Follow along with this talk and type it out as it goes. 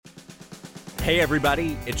Hey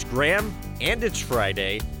everybody, it's Graham, and it's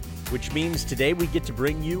Friday, which means today we get to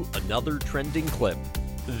bring you another trending clip.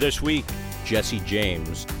 This week, Jesse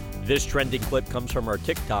James. This trending clip comes from our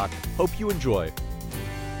TikTok. Hope you enjoy.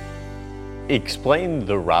 Explain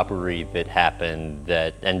the robbery that happened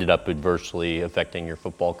that ended up adversely affecting your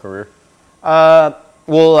football career.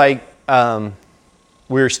 We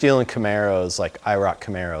were stealing Camaros, like IROC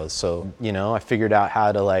Camaros. So, I figured out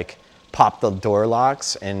how to pop the door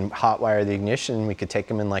locks and hotwire the ignition. We could take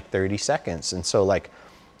them in 30 seconds. And so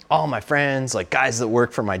all my friends, guys that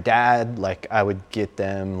work for my dad, I would get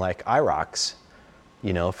them IROCs, for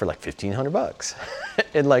 $1,500.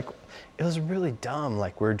 And it was really dumb.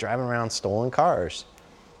 We were driving around stolen cars,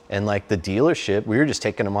 and the dealership, we were just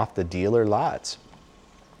taking them off the dealer lots.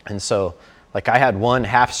 And so I had one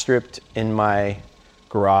half stripped in my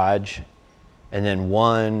garage, and then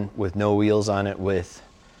one with no wheels on it with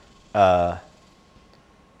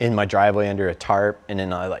in my driveway under a tarp, and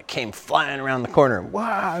then I came flying around the corner.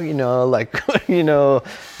 Wow,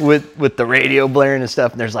 with the radio blaring and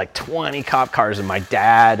stuff. And there's 20 cop cars, and my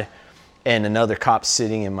dad and another cop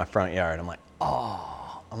sitting in my front yard.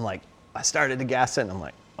 I started to gas it, and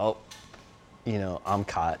I'm I'm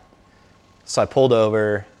caught. So I pulled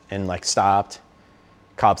over and stopped.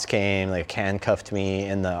 Cops came, handcuffed me,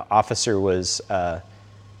 and the officer was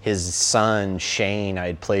his son, Shane, I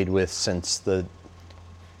had played with since the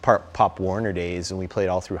Pop Warner days, and we played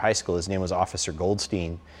all through high school. His name was Officer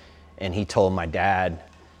Goldstein, and he told my dad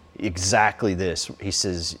exactly this.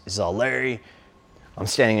 He's all, Larry, I'm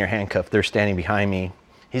standing there handcuffed. They're standing behind me.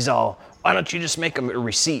 He's all, why don't you just make him a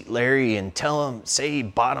receipt, Larry, and tell him, say he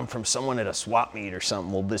bought him from someone at a swap meet or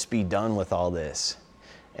something. We'll just be done with all this.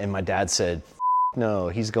 And my dad said, no,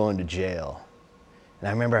 he's going to jail. And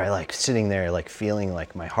I remember I sitting there feeling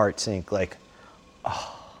my heart sink, I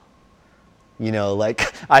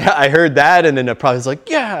heard that, and then I probably was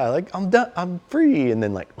yeah, I'm done, I'm free. And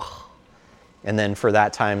then and then for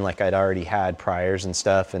that time, I'd already had priors and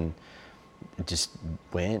stuff, and it just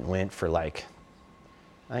went for I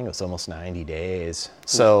think it was almost 90 days.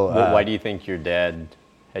 So why do you think your dad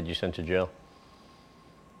had you sent to jail?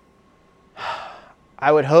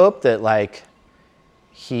 I would hope that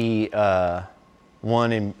he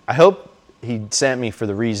wanted, I hope he sent me for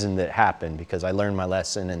the reason that happened, because I learned my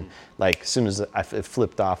lesson, and as soon as it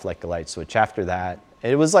flipped off like a light switch after that,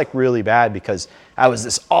 it was really bad because I was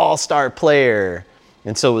this all-star player,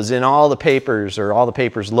 and so it was in all the papers, or all the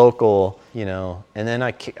papers local, and then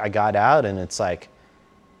I got out, and it's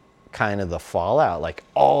kind of the fallout,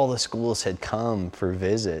 all the schools had come for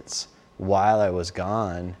visits while I was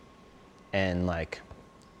gone, and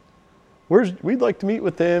we'd like to meet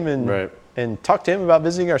with him and right. and talk to him about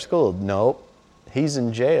visiting our school. Nope, he's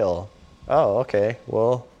in jail. Oh, okay.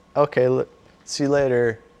 Well, okay. See you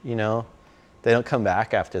later. They don't come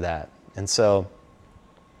back after that. And so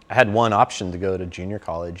I had one option to go to junior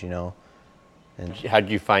college, And How'd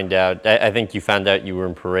you find out? I think you found out you were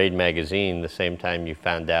in Parade magazine the same time you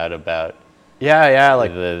found out about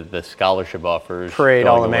the scholarship offers. Parade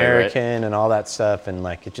All-American, right? And all that stuff. And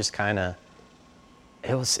it just kind of,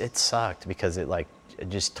 it sucked because it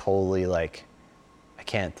just totally I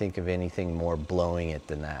can't think of anything more blowing it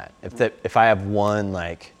than that. If I have one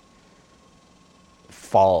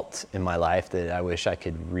fault in my life that I wish I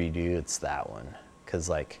could redo, it's that one. Because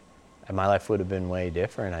my life would have been way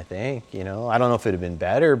different, I think. I don't know if it would have been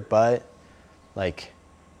better, but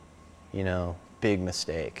big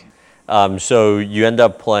mistake. So you end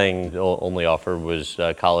up playing, the only offer was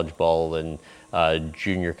college ball and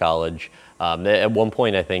junior college. At one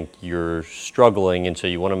point, I think you're struggling, and so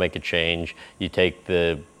you want to make a change. You take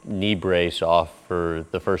the knee brace off for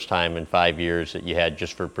the first time in 5 years that you had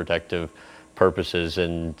just for protective purposes.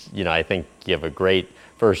 And, I think you have a great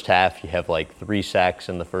first half. You have 3 sacks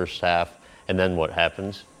in the first half. And then what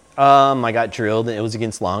happens? I got drilled. It was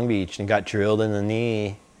against Long Beach, and got drilled in the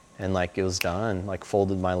knee, and it was done.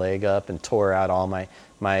 Folded my leg up and tore out all my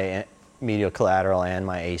medial collateral and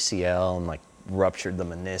my ACL, and ruptured the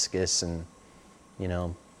meniscus, and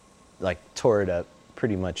tore it up.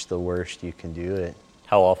 Pretty much the worst you can do it.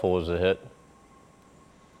 How awful was the hit?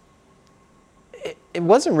 It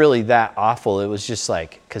wasn't really that awful. It was just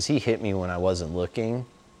because he hit me when I wasn't looking.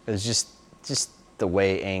 It was just the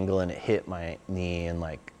way angle, and it hit my knee, and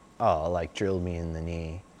drilled me in the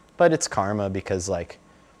knee. But it's karma, because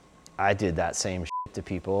I did that same shit to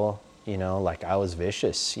people. I was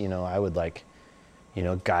vicious. I would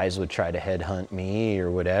guys would try to headhunt me or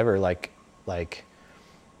whatever,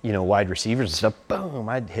 wide receivers and stuff. Boom,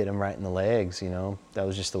 I'd hit them right in the legs. That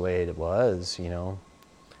was just the way it was.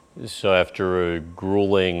 So after a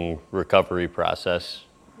grueling recovery process,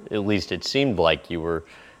 at least it seemed like you were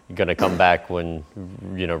going to come back when,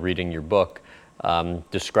 reading your book.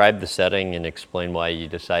 Describe the setting and explain why you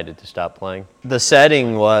decided to stop playing. The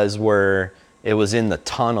setting was where it was in the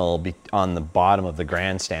tunnel on the bottom of the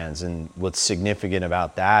grandstands. And what's significant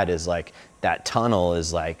about that is like that tunnel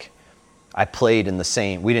is like, I played in the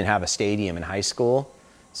same, we didn't have a stadium in high school.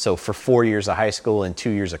 So for 4 years of high school and 2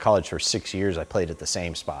 years of college, for 6 years, I played at the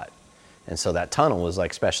same spot. And so that tunnel was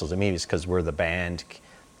like special to me because where the band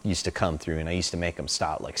used to come through, and I used to make them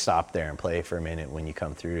stop there and play for a minute when you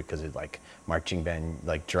come through, because it like marching band,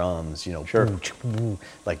 like drums, Sure.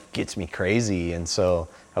 like gets me crazy. And so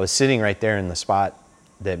I was sitting right there in the spot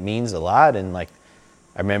that means a lot. And like,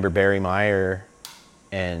 I remember Barry Meyer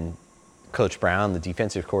and Coach Brown, the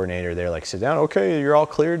defensive coordinator, they're like, sit down, okay, you're all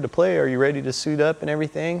cleared to play. Are you ready to suit up and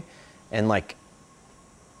everything? And like,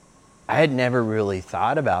 I had never really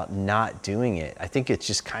thought about not doing it. I think it's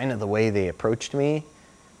just kind of the way they approached me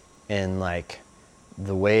and like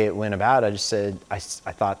the way it went about. I just said, I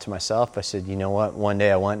thought to myself, I said, you know what? One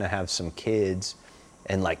day I want to have some kids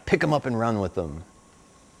and like pick them up and run with them.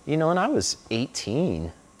 And I was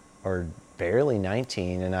 18 or barely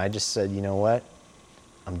 19. And I just said, you know what?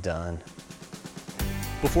 I'm done.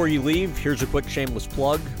 Before you leave, here's a quick shameless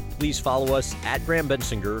plug. Please follow us at Graham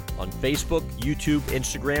Bensinger on Facebook, YouTube,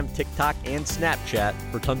 Instagram, TikTok, and Snapchat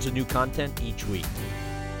for tons of new content each week.